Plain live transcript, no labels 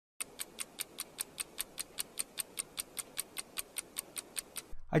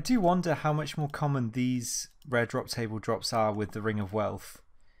I do wonder how much more common these rare drop table drops are with the Ring of Wealth.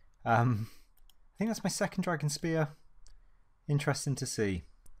 I think that's my second Dragon Spear. Interesting to see.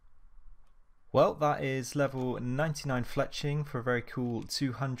 Well, that is level 99 fletching for a very cool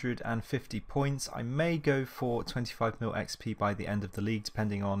 250 points. I may go for 25 mil XP by the end of the league,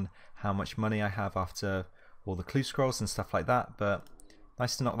 depending on how much money I have after all the clue scrolls and stuff like that, but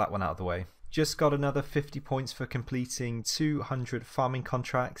nice to knock that one out of the way. Just got another 50 points for completing 200 farming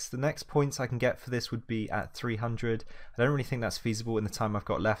contracts. The next points I can get for this would be at 300. I don't really think that's feasible in the time I've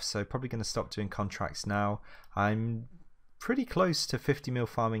got left, so probably going to stop doing contracts now. I'm pretty close to 50 mil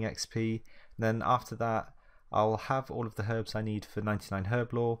farming XP. Then after that, I'll have all of the herbs I need for 99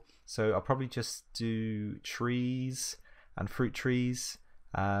 herb lore. So I'll probably just do trees and fruit trees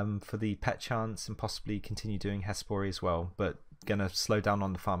for the pet chance, and possibly continue doing Hespori as well. But gonna slow down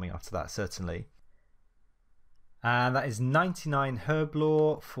on the farming after that, certainly. And that is 99 herb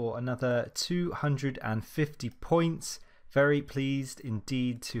lore for another 250 points. Very pleased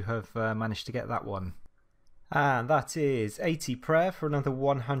indeed to have managed to get that one. And that is 80 prayer for another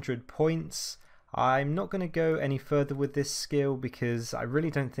 100 points. I'm not going to go any further with this skill because I really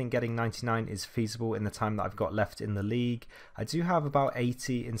don't think getting 99 is feasible in the time that I've got left in the league. I do have about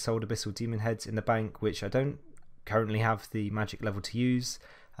 80 Ensouled Abyssal Demon Heads in the bank, which I don't currently have the magic level to use.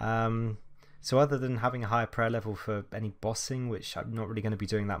 So other than having a higher prayer level for any bossing, which I'm not really going to be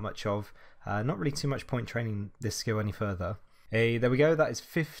doing that much of, not really too much point training this skill any further. Hey, there we go, that is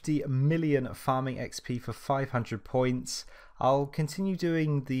 50 million farming XP for 500 points. I'll continue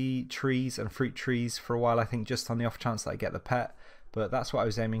doing the trees and fruit trees for a while, I think, just on the off chance that I get the pet, but that's what I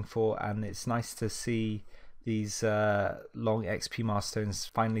was aiming for, and it's nice to see these long XP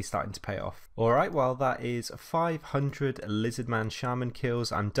milestones finally starting to pay off. Alright, well that is 500 Lizardman Shaman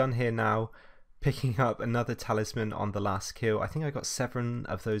kills. I'm done here now, picking up another talisman on the last kill. I think I got 7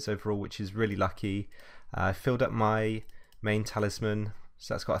 of those overall, which is really lucky. I filled up my main talisman,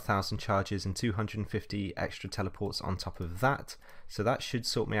 so that's got 1000 charges and 250 extra teleports on top of that, so that should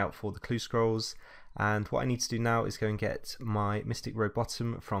sort me out for the clue scrolls. And what I need to do now is go and get my Mystic Row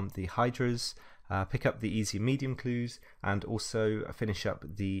Bottom from the Hydras, pick up the easy and medium clues, and also finish up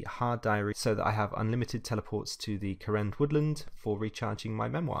the hard diary so that I have unlimited teleports to the Karend Woodland for recharging my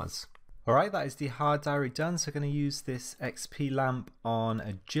memoirs. Alright, that is the hard diary done, so I'm going to use this XP lamp on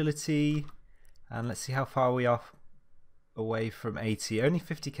agility, and let's see how far we are away from 80. Only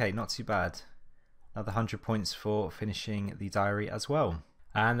 50k, not too bad. Another 100 points for finishing the diary as well.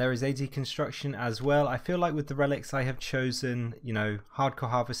 And there is AD construction as well. I feel like with the relics I have chosen, you know, hardcore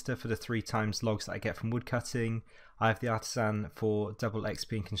harvester for the 3 times logs that I get from woodcutting. I have the artisan for double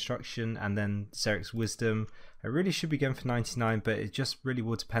XP in construction, and then Seric's wisdom. I really should be going for 99, but it just really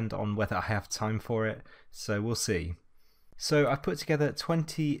will depend on whether I have time for it, so we'll see. So I've put together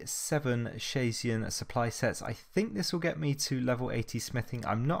 27 Shazian supply sets. I think this will get me to level 80 smithing.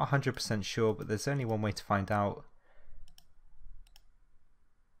 I'm not 100% sure, but there's only one way to find out.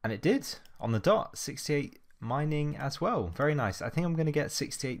 And it did, on the dot. 68 mining as well. Very nice. I think I'm going to get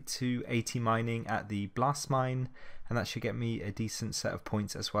 68 to 80 mining at the blast mine, and that should get me a decent set of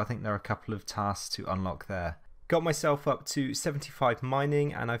points as well. I think there are a couple of tasks to unlock there. Got myself up to 75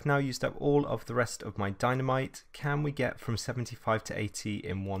 mining, and I've now used up all of the rest of my dynamite. Can we get from 75 to 80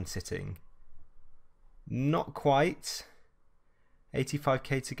 in one sitting? Not quite.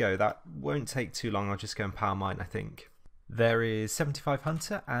 85k to go. That won't take too long. I'll just go and power mine, I think. There is 75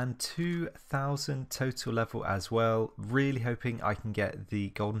 hunter and 2000 total level as well. Really hoping I can get the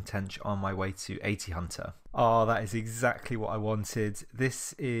golden tench on my way to 80 hunter. Oh, that is exactly what I wanted.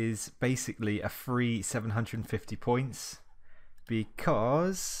 This is basically a free 750 points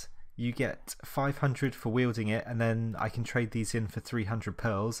because you get 500 for wielding it, and then I can trade these in for 300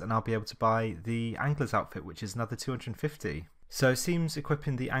 pearls, and I'll be able to buy the angler's outfit, which is another 250. So it seems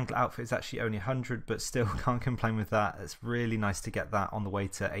equipping the angler outfit is actually only 100, but still can't complain with that. It's really nice to get that on the way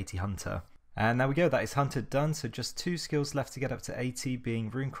to 80 hunter. And there we go, that is hunter done. So just 2 skills left to get up to 80, being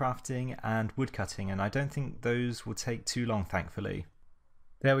rune crafting and woodcutting, and I don't think those will take too long, thankfully.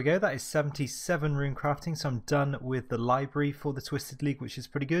 There we go, that is 77 rune crafting, so I'm done with the library for the Twisted League, which is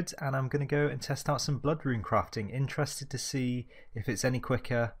pretty good, and I'm going to go and test out some blood rune crafting. Interested to see if it's any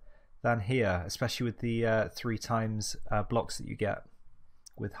quicker than here, especially with the 3 times blocks that you get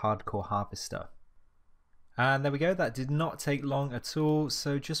with Hardcore Harvester. And there we go, that did not take long at all,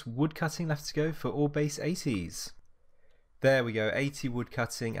 so just woodcutting left to go for all base 80s. There we go, 80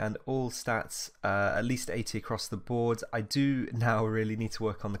 woodcutting and all stats, at least 80 across the board. I do now really need to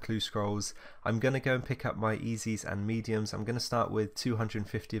work on the clue scrolls. I'm going to go and pick up my easies and mediums. I'm going to start with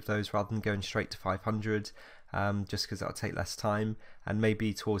 250 of those rather than going straight to 500, just because that'll take less time. And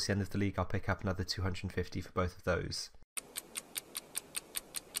maybe towards the end of the league I'll pick up another 250 for both of those.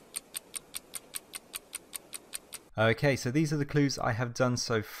 Okay, so these are the clues I have done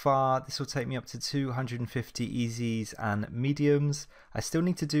so far. This will take me up to 250 easies and mediums. I still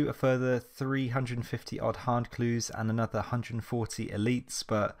need to do a further 350 odd hard clues and another 140 elites,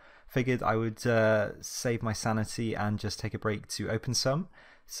 but figured I would save my sanity and just take a break to open some.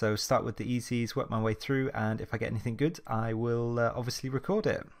 So start with the easies, work my way through, and if I get anything good I will obviously record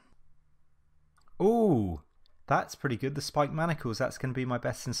it. Ooh! That's pretty good. The spiked manacles, that's going to be my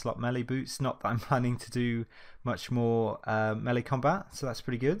best in slot melee boots. Not that I'm planning to do much more melee combat, so that's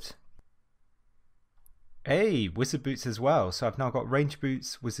pretty good. Hey, wizard boots as well. So I've now got range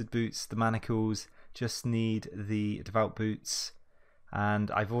boots, wizard boots, the manacles, just need the devout boots,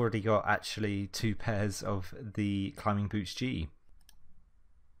 and I've already got actually 2 pairs of the climbing boots G.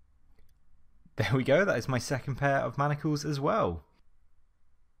 There we go, that is my second pair of manacles as well.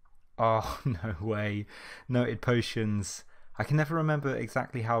 Oh, no way. Noted potions. I can never remember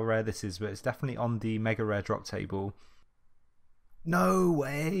exactly how rare this is, but it's definitely on the mega rare drop table. No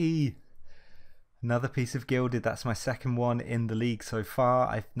way! Another piece of gilded. That's my second one in the league so far.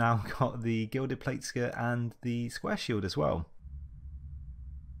 I've now got the gilded plate skirt and the square shield as well.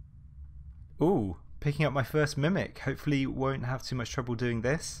 Ooh, picking up my first mimic. Hopefully won't have too much trouble doing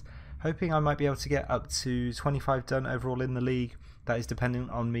this. Hoping I might be able to get up to 25 done overall in the league. That is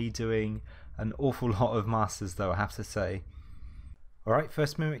dependent on me doing an awful lot of masters though, I have to say. Alright,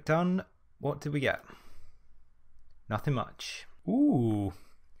 first mimic done. What did we get? Nothing much. Ooh,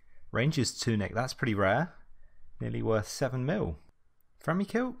 Ranger's tunic, that's pretty rare. Nearly worth 7 mil. Friendly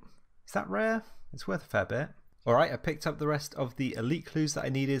kilt? Is that rare? It's worth a fair bit. Alright, I picked up the rest of the elite clues that I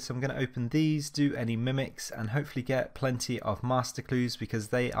needed, so I'm going to open these, do any mimics, and hopefully get plenty of master clues because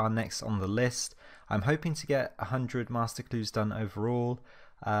they are next on the list. I'm hoping to get 100 master clues done overall.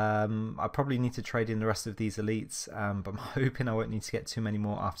 I probably need to trade in the rest of these elites, but I'm hoping I won't need to get too many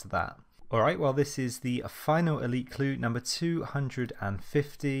more after that. Alright, well this is the final elite clue, number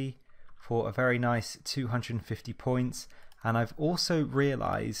 250, for a very nice 250 points. And I've also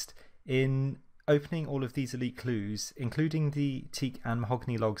realised in opening all of these elite clues, including the teak and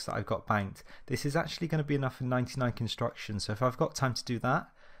mahogany logs that I've got banked, this is actually going to be enough for 99 construction. So if I've got time to do that,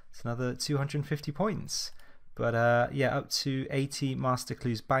 it's another 250 points. But yeah, up to 80 master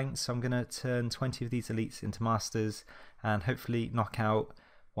clues banked, so I'm going to turn 20 of these elites into masters and hopefully knock out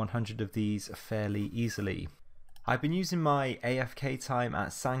 100 of these fairly easily. I've been using my AFK time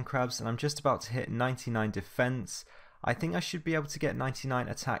at Sand Crabs and I'm just about to hit 99 defense. I think I should be able to get 99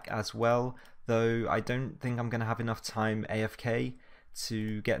 attack as well, though I don't think I'm going to have enough time AFK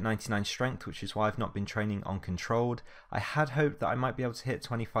to get 99 strength, which is why I've not been training on controlled. I had hoped that I might be able to hit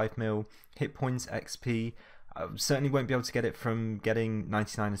 25 mil hit points XP. I certainly won't be able to get it from getting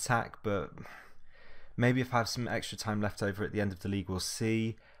 99 attack, but maybe if I have some extra time left over at the end of the league, we'll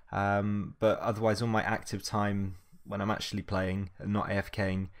see. But otherwise, all my active time when I'm actually playing and not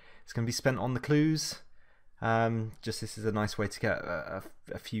AFKing, it's going to be spent on the clues. Just this is a nice way to get a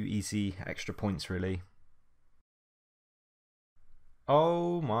few easy extra points, really.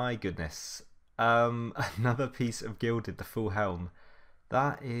 Oh my goodness. Another piece of gilded, the full helm.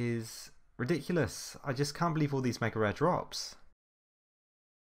 That is ridiculous. I just can't believe all these mega rare drops.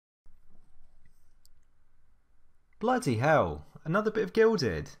 Bloody hell. Another bit of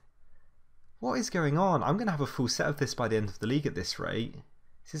gilded. What is going on? I'm going to have a full set of this by the end of the league at this rate.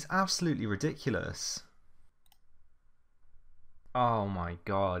 This is absolutely ridiculous. Oh my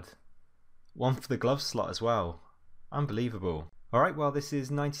god. One for the glove slot as well. Unbelievable. Alright, well this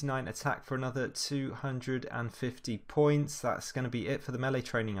is 99 attack for another 250 points. That's going to be it for the melee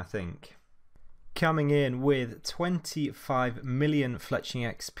training, I think. Coming in with 25 million fletching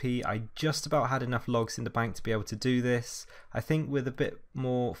XP. I just about had enough logs in the bank to be able to do this. I think with a bit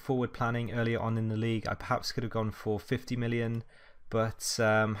more forward planning earlier on in the league, I perhaps could have gone for 50 million. But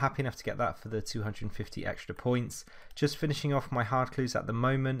happy enough to get that for the 250 extra points. Just finishing off my hard clues at the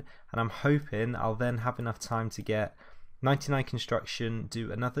moment, and I'm hoping I'll then have enough time to get 99 construction, do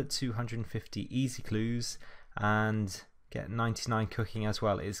another 250 easy clues, and get 99 cooking as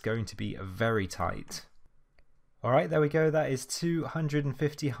well. It's going to be very tight. Alright, there we go. That is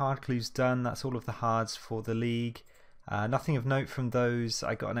 250 hard clues done. That's all of the hards for the league. Nothing of note from those.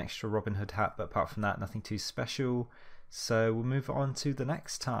 I got an extra Robin Hood hat, but apart from that, nothing too special. So we'll move on to the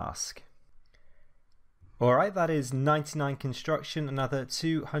next task. Alright, that is 99 construction, another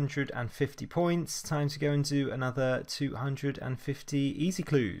 250 points. Time to go and do another 250 easy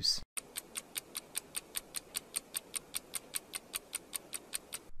clues.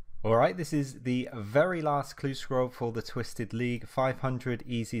 Alright, this is the very last clue scroll for the Twisted League. 500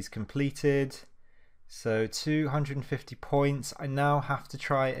 easies completed. So 250 points. I now have to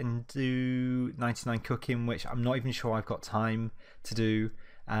try and do 99 cooking, which I'm not even sure I've got time to do.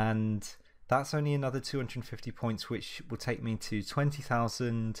 And that's only another 250 points, which will take me to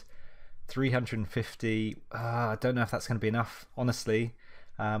 20,350. I don't know if that's going to be enough, honestly.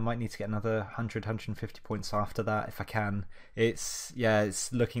 Might need to get another 150 points after that if I can. It's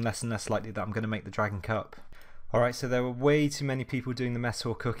looking less and less likely that I'm going to make the Dragon Cup. Alright, so there were way too many people doing the mess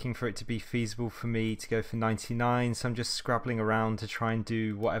hall cooking for it to be feasible for me to go for 99, so I'm just scrabbling around to try and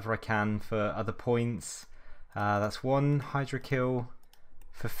do whatever I can for other points. That's one Hydra kill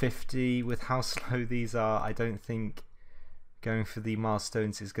for 50. With how slow these are, I don't think going for the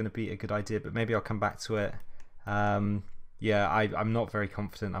milestones is going to be a good idea, but maybe I'll come back to it. Yeah, I'm not very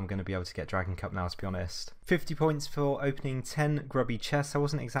confident I'm going to be able to get Dragon Cup now, to be honest. 50 points for opening 10 grubby chests. I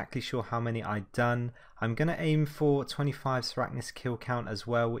wasn't exactly sure how many I'd done. I'm going to aim for 25 Sarachnis kill count as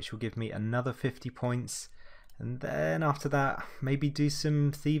well, which will give me another 50 points. And then after that, maybe do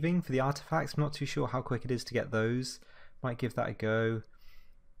some thieving for the artifacts. I'm not too sure how quick it is to get those. Might give that a go.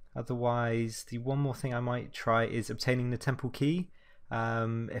 Otherwise, the one more thing I might try is obtaining the temple key.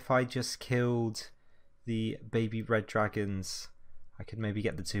 If I just killed the baby red dragons, I could maybe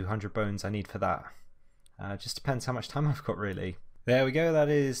get the 200 bones I need for that. Just depends how much time I've got, really. There we go, that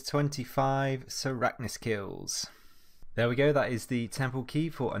is 25 Sarachnis kills. There we go, that is the temple key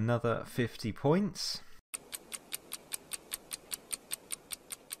for another 50 points.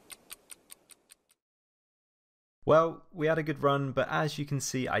 Well, we had a good run, but as you can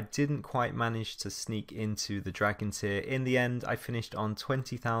see, I didn't quite manage to sneak into the Dragon tier. In the end, I finished on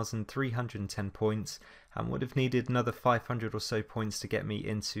 20,310 points and would have needed another 500 or so points to get me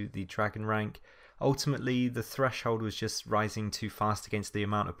into the Dragon rank. Ultimately, the threshold was just rising too fast against the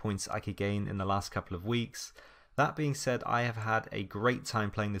amount of points I could gain in the last couple of weeks. That being said, I have had a great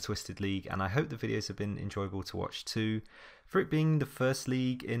time playing the Twisted League, and I hope the videos have been enjoyable to watch too. For it being the first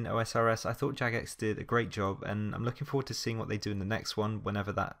league in OSRS, I thought Jagex did a great job, and I'm looking forward to seeing what they do in the next one,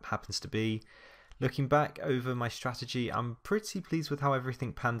 whenever that happens to be. Looking back over my strategy, I'm pretty pleased with how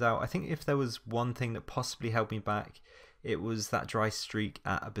everything panned out. I think if there was one thing that possibly held me back, it was that dry streak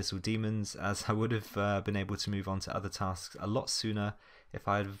at Abyssal Demons, as I would have been able to move on to other tasks a lot sooner if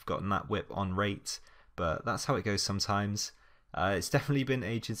I had have gotten that whip on rate. But that's how it goes sometimes. It's definitely been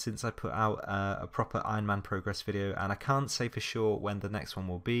ages since I put out a proper Iron Man progress video, and I can't say for sure when the next one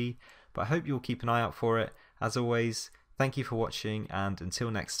will be, but I hope you'll keep an eye out for it. As always, thank you for watching, and until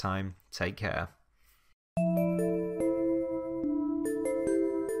next time, take care.